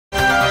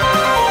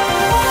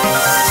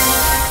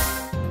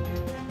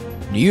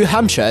New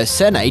Hampshire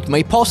Senate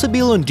may pass a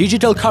bill on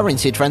digital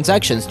currency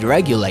transactions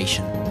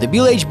deregulation. The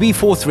Bill HB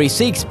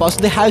 436 passed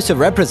the House of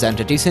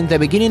Representatives in the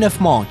beginning of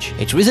March.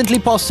 It recently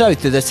passed out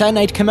to the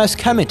Senate Commerce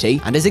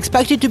Committee and is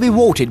expected to be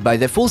voted by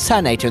the full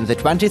Senate on the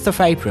 20th of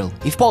April.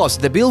 If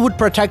passed, the bill would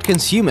protect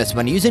consumers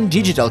when using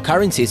digital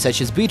currencies such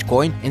as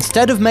Bitcoin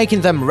instead of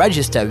making them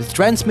register with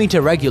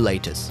transmitter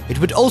regulators. It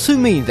would also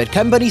mean that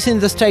companies in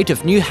the state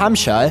of New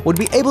Hampshire would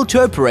be able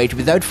to operate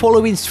without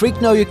following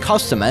strict know your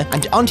customer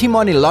and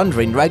anti-money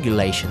laundering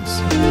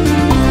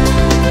regulations.